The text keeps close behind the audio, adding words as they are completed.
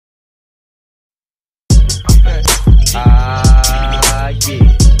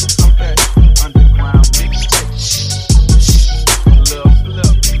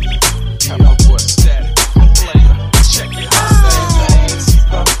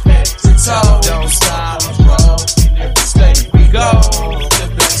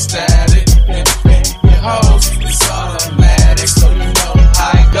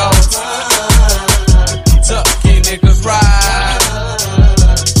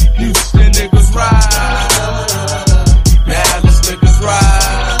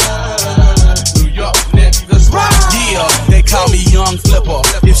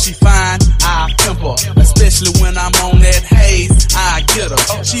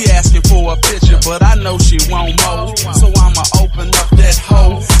She asking for a picture, but I know she won't mo. So I'ma open up that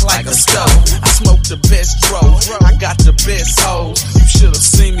hole like a stove. I smoke the best dro, I got the best hoes. You should've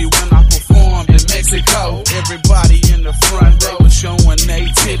seen me when I performed in Mexico. Everybody in the front row showing they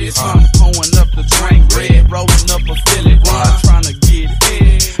titties. I'm pouring up the drink red, rolling up a Philly run, trying to get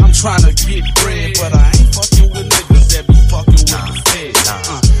head. I'm trying to get bread, but I ain't fucking with niggas that be fucking with the feds.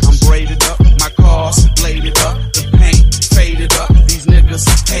 I'm braided up, my car's bladed up, the paint faded up. These niggas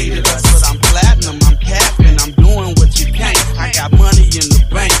hated us, but I'm platinum, I'm capping, I'm doing what you can't. I got money in the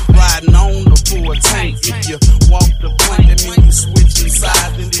bank, riding on the full tank. If you walk the plank, that mean you switching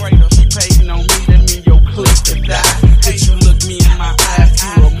sides. And if you keep hating on me, that mean your clip could die. If you look me in my eyes,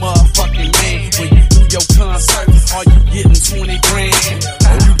 you a motherfucking man. When you do your concert, are you getting 20 grand?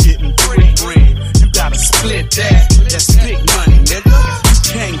 Or you getting 3 grand? You gotta split that. That's big money, nigga. You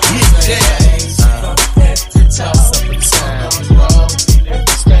can't get that. Toss up and down the road.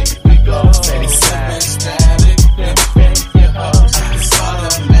 Every state we go, steady side. Static, then bang your hoes. It's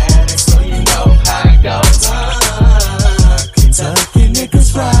automatic, so you know how it goes. Kentucky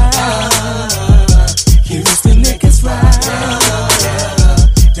niggas ride. Houston niggas ride.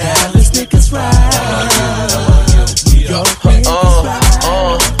 Dallas niggas ride. New York niggas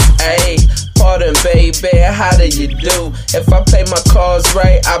ride. Hey, pardon baby, how do you do? If I play my cards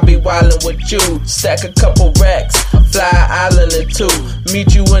right, I'll be wildin' with you. Stack a couple racks, fly island or two.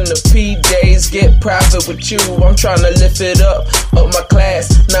 Meet you in the PJs, get private with you. I'm tryna lift it up my class.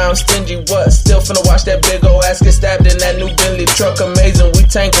 Now I'm stingy, what? Still finna watch that big ol' ass get stabbed in that new Bentley truck. Amazing, we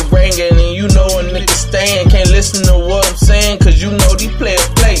tangerangin', and you know a nigga stayin'. Can't listen to what I'm saying, cause you know these players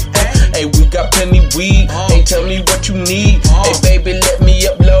play. Hey, we got plenty weed. Hey, tell me what you need. Hey, baby, let me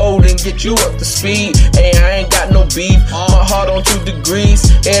upload and get you up to speed. Hey, I ain't got no beef. My heart on 2 degrees.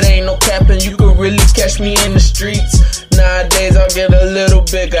 It ain't no capping, you could really catch me in the streets. Nowadays I'll get a little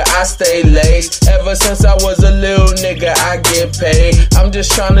bigger, I stay late. Ever since I was a little nigga, I get paid. I'm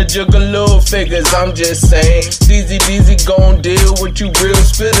just tryna juggle little figures, I'm just saying. DZ gon' deal with you real.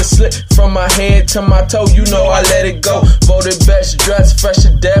 Spit a slip from my head to my toe, you know I let it go. Voted best dressed, fresh to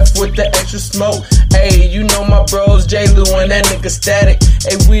death with the extra smoke. Hey, you know my bros, JLew and that nigga Static.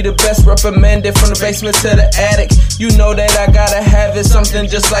 Hey, we the best, recommended from the basement to the attic. You know that I gotta have it, something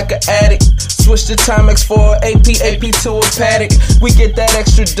just like an addict. Switch the Timex for AP to a paddock. We get that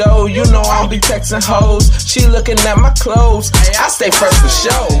extra dough, you know I'll be texting hoes. She looking at my clothes, I stay fresh for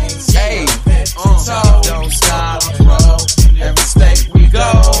show. Hey, don't stop, bro. Every state we go,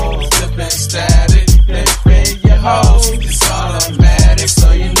 flipping static, flipping your hoes. It's automatic,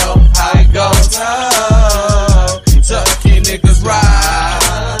 so you know how it goes. Kentucky niggas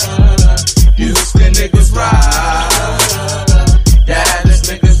ride, Houston niggas ride, Dallas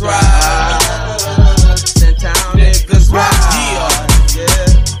niggas ride, Centown niggas ride.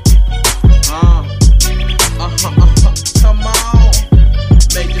 Come on,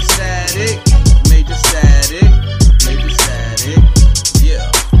 major static, major static, major static,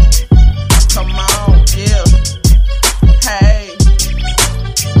 yeah. Come on, yeah. Hey.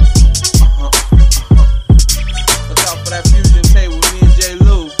 Look out for that fusion tape with me and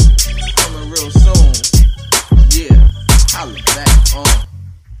JLew. Coming real soon. Yeah, holla back on.